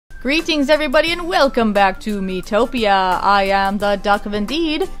Greetings everybody and welcome back to Miitopia. I am the Duck of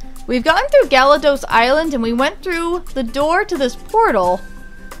Indeed. We've gotten through Galados Island and we went through the door to this portal.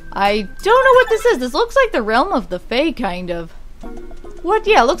 I don't know what this is. This looks like the realm of the Fae, kind of. What?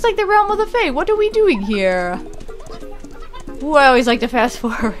 Yeah, looks like the realm of the Fae. What are we doing here? Ooh, I always like to fast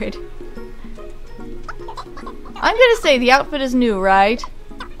forward. I'm gonna say the outfit is new, right?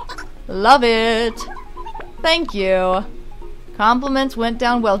 Love it. Thank you. Compliments went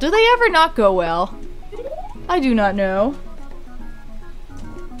down well. Do they ever not go well? I do not know.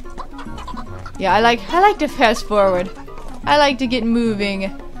 Yeah, I like to fast forward. I like to get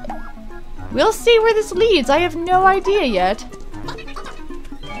moving. We'll see where this leads. I have no idea yet.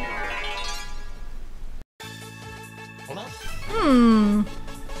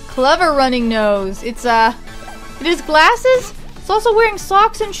 Clever running nose. It is glasses? It's also wearing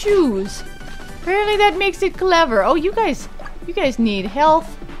socks and shoes. Apparently that makes it clever. Oh, you guys need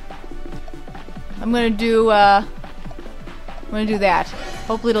health. I'm gonna do that.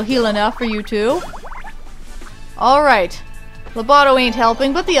 Hopefully it'll heal enough for you two. Alright. Loboto ain't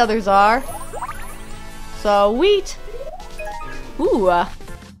helping, but the others are. Sweet. Ooh.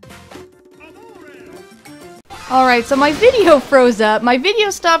 Alright, so my video froze up. My video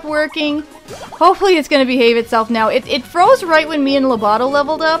stopped working. Hopefully it's gonna behave itself now. It froze right when me and Loboto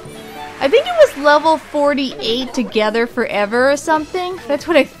leveled up. I think it was level 48 together forever or something. That's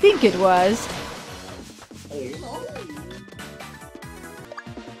what I think it was.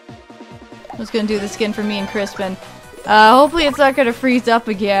 I was gonna do the skin for me and Crispin. Hopefully it's not gonna freeze up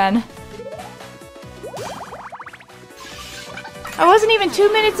again. I wasn't even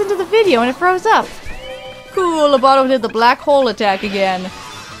 2 minutes into the video and it froze up. Cool, Loboto did the black hole attack again.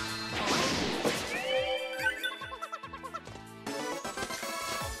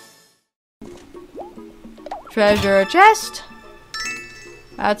 Treasure chest.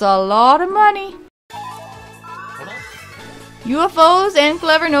 That's a lot of money. UFOs and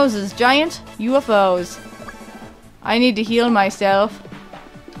clever noses. Giant UFOs. I need to heal myself.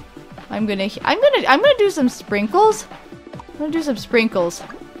 I'm gonna do some sprinkles. I'm gonna do some sprinkles.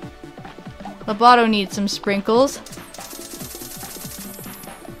 Loboto needs some sprinkles.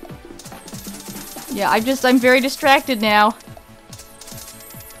 Yeah, I'm very distracted now.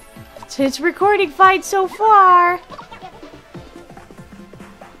 It's recording fine so far.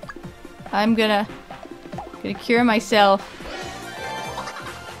 I'm gonna cure myself.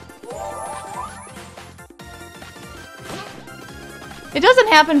 It doesn't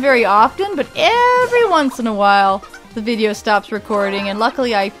happen very often, but every once in a while the video stops recording, and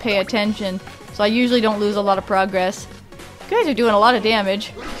luckily I pay attention, so I usually don't lose a lot of progress. You guys are doing a lot of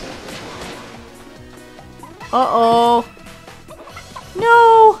damage. Uh-oh.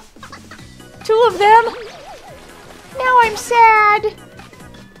 No! 2 of them? Now I'm sad.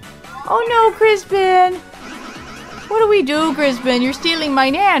 Oh no, Crispin. What do we do, Crispin? You're stealing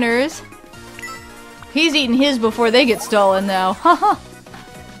my nanners. He's eating his before they get stolen now. Haha.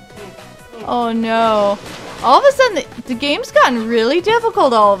 Oh no. All of a sudden, the game's gotten really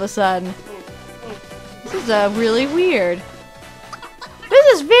difficult all of a sudden. This is really weird. This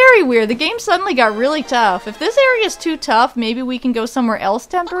is very weird. The game suddenly got really tough. If this area is too tough, maybe we can go somewhere else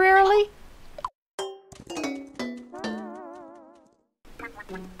temporarily?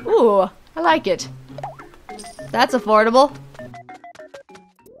 Ooh, I like it. That's affordable.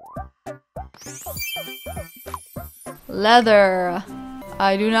 Leather.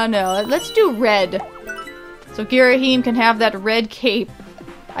 I do not know. Let's do red. So Ghirahim can have that red cape.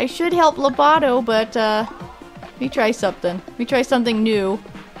 I should help Loboto, but let me try something. Let me try something new.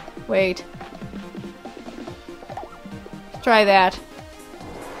 Wait. Let's try that.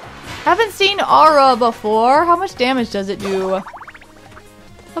 Haven't seen Aura before. How much damage does it do?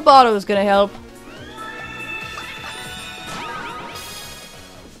 Loboto's gonna help.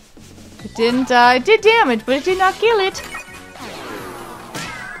 It did damage, but it did not kill it.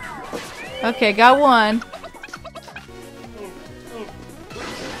 Okay, got one.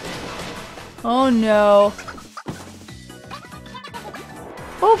 Oh no.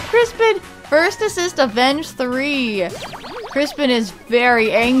 Oh, Crispin! First assist, avenge 3. Crispin is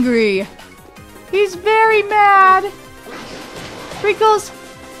very angry. He's very mad. Sprinkles!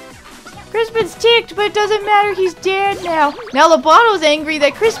 Crispin's ticked, but it doesn't matter, he's dead now. Now Loboto's angry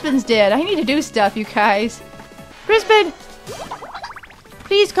that Crispin's dead. I need to do stuff, you guys. Crispin!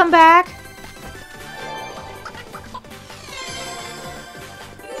 Please come back.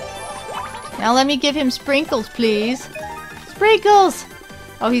 Now let me give him sprinkles, please. Sprinkles!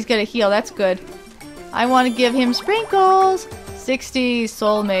 Oh, he's gonna heal, that's good. I want to give him sprinkles. 60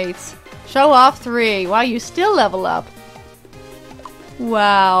 soulmates. Show off 3. Wow, you still level up.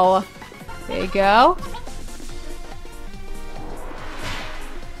 Wow. There you go.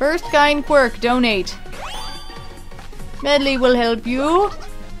 First kind quirk, donate. Medli will help you.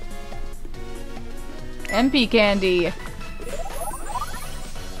 MP candy.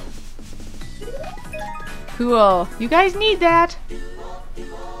 Cool. You guys need that.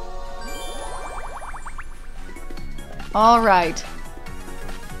 Alright.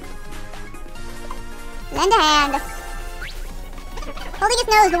 Lend a hand. Holding his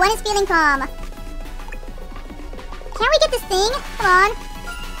nose, but one is feeling calm. Can't we get this thing? Come on.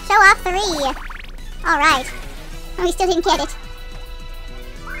 Show off 3. Alright. Oh, we still didn't get it.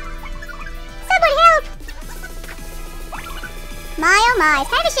 Someone help! My oh my. It's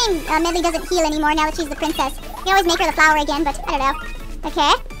kind of a shame Medli doesn't heal anymore now that she's the princess. We always make her the flower again, but I don't know.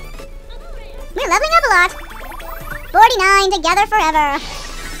 Okay. We're leveling up a lot. 49 together forever.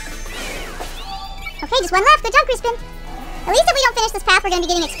 Okay, just one left. Good job, Crispin. At least if we don't finish this path, we're going to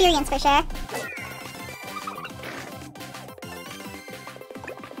be getting experience for sure.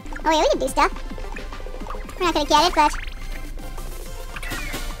 Oh yeah, we can do stuff. We're not going to get it, but...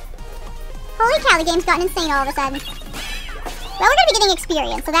 Holy cow, the game's gotten insane all of a sudden. Well, we're going to be getting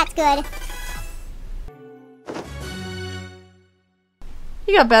experience, so that's good.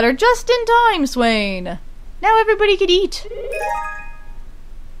 You got better just in time, Swaine. Now everybody can eat.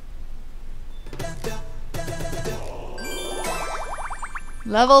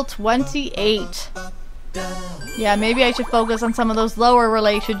 Level 28. Yeah, maybe I should focus on some of those lower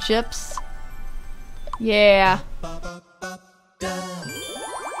relationships. Yeah.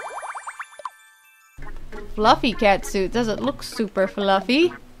 Fluffy catsuit. Does it look super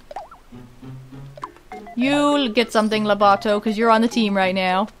fluffy? You'll get something, Loboto, because you're on the team right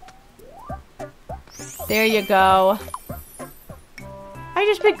now. There you go. I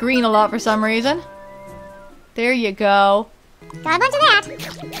just pick green a lot for some reason. There you go. Got a bunch of that.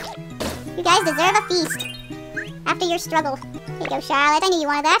 You guys deserve a feast. After your struggle. Here you go, Charlotte. I knew you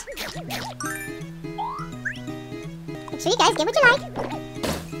wanted that. Make sure you guys get what you like.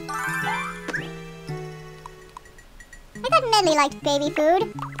 I thought Medli liked baby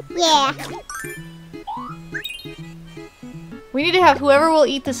food. Yeah. We need to have whoever will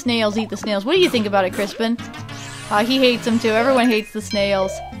eat the snails eat the snails. What do you think about it, Crispin? He hates them too. Everyone hates the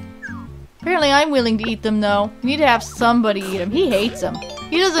snails. Apparently I'm willing to eat them though. We need to have somebody eat them. He hates them.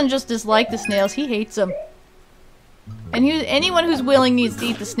 He doesn't just dislike the snails, he hates them. And anyone who's willing needs to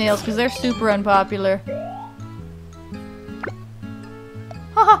eat the snails because they're super unpopular.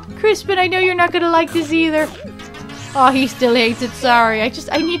 Haha, Crispin, I know you're not gonna like this either. Oh, he still hates it, sorry.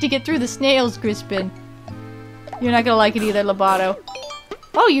 I need to get through the snails, Crispin. You're not gonna like it either, Loboto.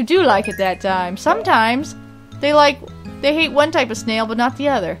 Oh, you do like it that time. Sometimes they hate one type of snail but not the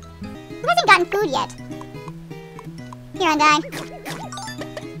other. Who hasn't gotten food yet? Here, Undyne.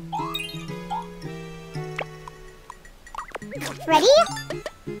 Freddy?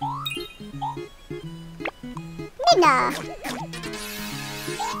 Midna.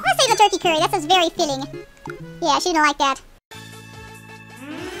 Let's say the turkey curry. That sounds very filling. Yeah, she didn't like that.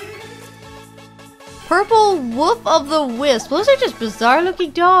 Purple Wolf of the Wisp. Those are just bizarre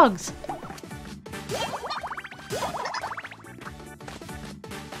looking dogs.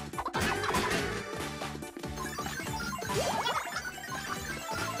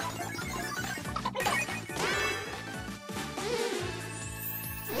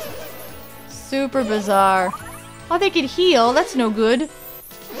 Super bizarre. Oh, they could heal. That's no good.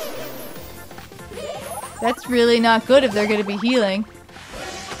 That's really not good if they're going to be healing.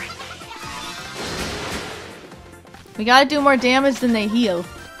 We gotta do more damage than they heal.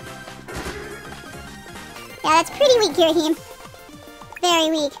 Yeah, that's pretty weak, Ghirahim.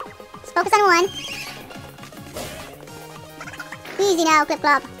 Very weak. Let's focus on one. Easy now, Clip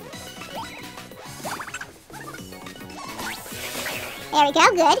Clop. There we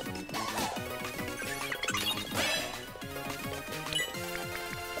go, good.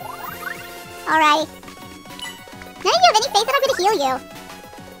 Alrighty. None of you have any faith that I'm gonna heal you.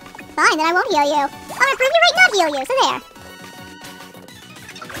 Fine, then I won't heal you. I'm gonna prove you right not heal you, so there.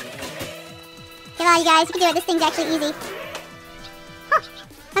 Come on, you guys, you can do it. This thing's actually easy. Huh.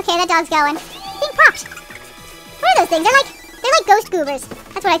 Okay, that dog's going. Thing popped. What are those things? They're like ghost goobers.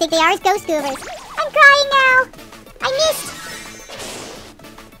 That's what I think they are, is ghost goobers. I'm crying now. I missed.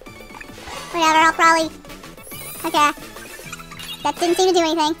 Whatever, I'll probably... Okay. That didn't seem to do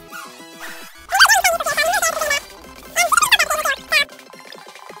anything.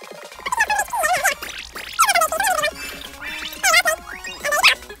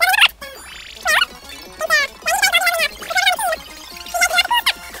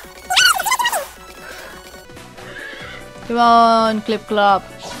 Come on, Clip Clop.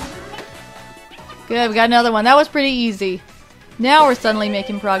 Good, we got another one. That was pretty easy. Now we're suddenly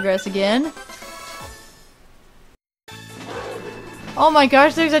making progress again. Oh my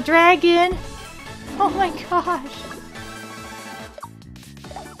gosh, there's a dragon! Oh my gosh!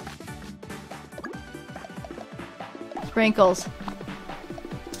 Sprinkles.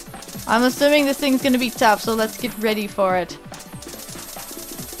 I'm assuming this thing's gonna be tough, so let's get ready for it.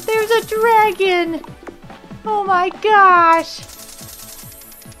 There's a dragon! Oh my gosh!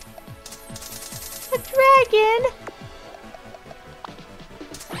 A dragon!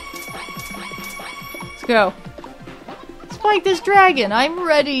 Let's go. Fight this dragon! I'm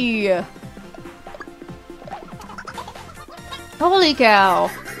ready! Holy cow!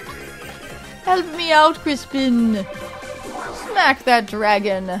 Help me out, Crispin! Smack that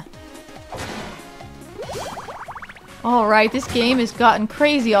dragon! Alright, this game has gotten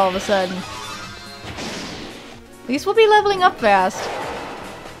crazy all of a sudden. At least we'll be leveling up fast.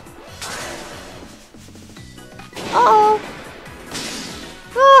 Uh-oh!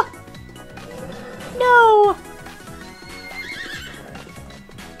 Ah! No!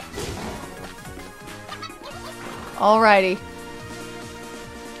 Alrighty.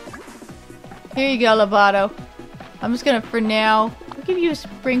 Here you go, Loboto. I'm just gonna, for now, I'll give you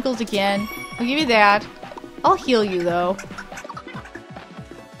sprinkles again. I'll give you that. I'll heal you, though.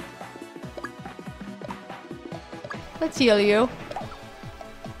 Let's heal you.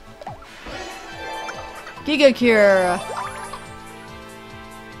 Giga Cure.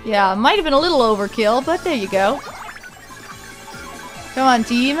 Yeah, might have been a little overkill, but there you go. Come on,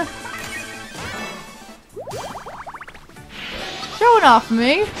 team. Showing off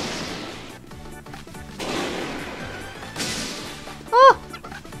me. Oh!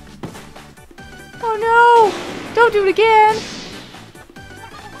 Oh no! Don't do it again!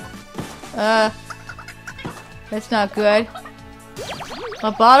 That's not good.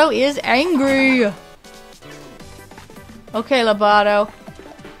 Loboto is angry! Okay, Loboto.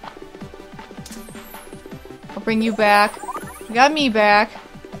 I'll bring you back. You got me back.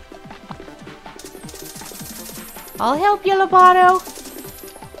 I'll help you, Loboto.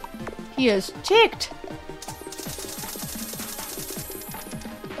 He is ticked.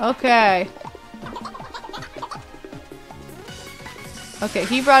 Okay. Okay,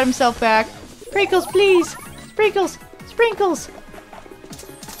 he brought himself back. Sprinkles, please! Sprinkles! Sprinkles!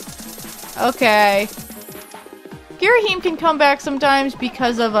 Okay. Ghirahim can come back sometimes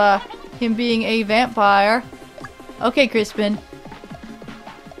because of him being a vampire. Okay, Crispin.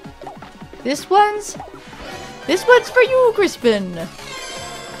 This one's for you, Crispin!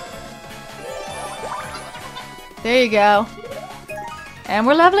 There you go. And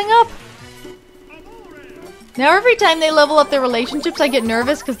we're leveling up! Now every time they level up their relationships, I get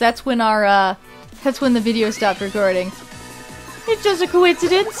nervous because that's when the video stopped recording. It's just a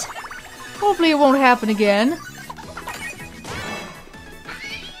coincidence. Hopefully it won't happen again.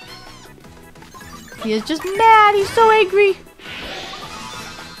 He is just mad. He's so angry.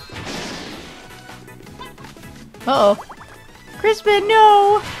 Uh-oh. Crispin,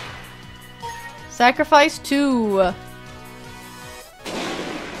 no! Sacrifice 2.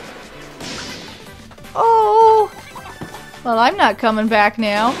 Oh! Well, I'm not coming back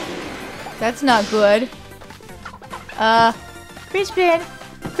now. That's not good. Crispin!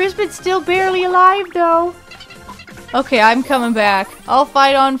 Crispin's still barely alive, though. Okay, I'm coming back. I'll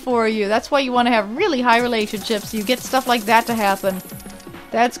fight on for you. That's why you want to have really high relationships, so you get stuff like that to happen.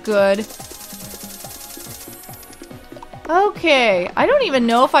 That's good. Okay, I don't even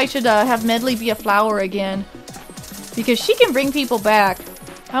know if I should have Medli be a flower again. Because she can bring people back.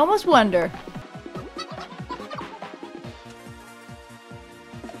 I almost wonder.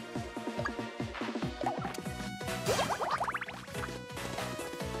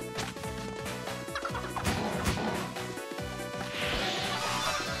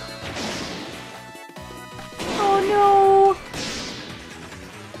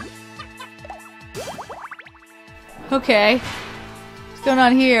 Okay. What's going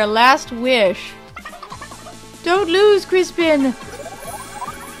on here? Last wish. Don't lose, Crispin!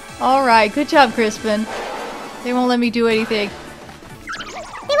 Alright, good job, Crispin. They won't let me do anything.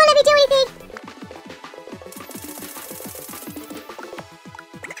 They won't let me do anything!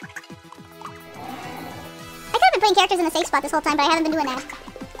 I could have been putting characters in the safe spot this whole time, but I haven't been doing that.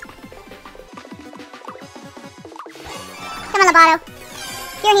 Come on, Loboto.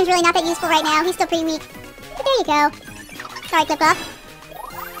 Ghirahim's really not that useful right now. He's still pretty weak. But there you go. Sorry, Clip Clop.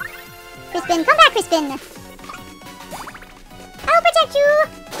 Crispin, come back, Crispin! I'll protect you!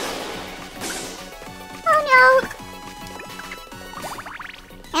 Oh no!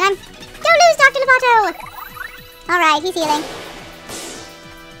 And don't lose, Dr. Loboto! Alright, he's healing.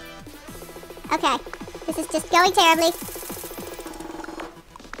 Okay. This is just going terribly.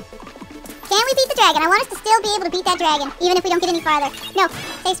 Can we beat the dragon? I want us to still be able to beat that dragon, even if we don't get any farther. No,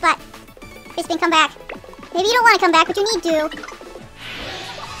 safe spot. Crispin, come back. Maybe you don't want to come back, but you need to.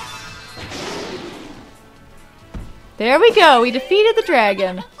 There we go, we defeated the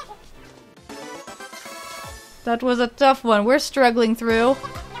dragon. That was a tough one. We're struggling through.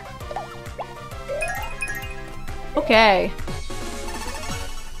 Okay.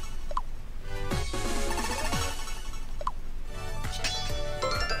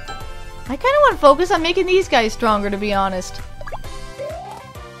 I kind of want to focus on making these guys stronger, to be honest.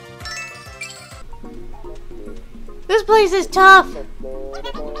 This place is tough!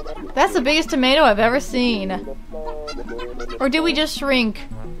 That's the biggest tomato I've ever seen. Or did we just shrink?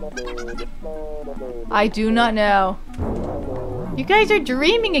 I do not know. You guys are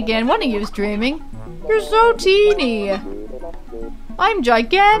dreaming again. One of you's dreaming. You're so teeny. I'm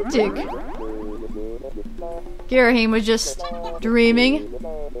gigantic. Ghirahim was just dreaming.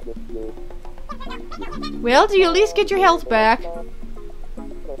 Well, do you at least get your health back?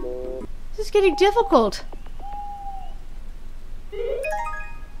 This is getting difficult.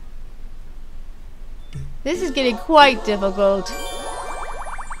 This is getting quite difficult.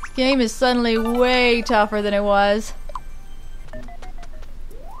 This game is suddenly way tougher than it was.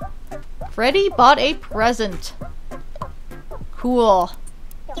 Freddy bought a present. Cool.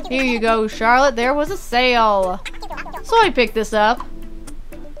 Here you go, Charlotte. There was a sale. So I picked this up.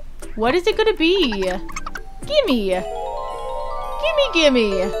 What is it gonna be? Gimme! Gimme,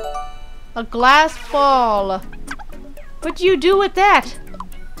 gimme! A glass ball. What do you do with that?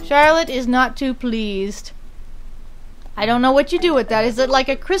 Charlotte is not too pleased. I don't know what you do with that. Is it like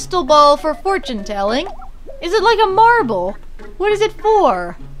a crystal ball for fortune telling? Is it like a marble? What is it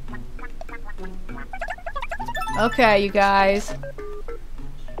for? Okay, you guys.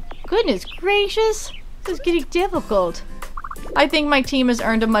 Goodness gracious. This is getting difficult. I think my team has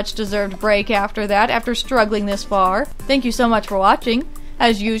earned a much-deserved break after that, after struggling this far. Thank you so much for watching.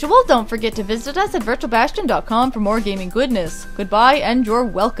 As usual, don't forget to visit us at virtualbastion.com for more gaming goodness. Goodbye, and you're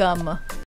welcome.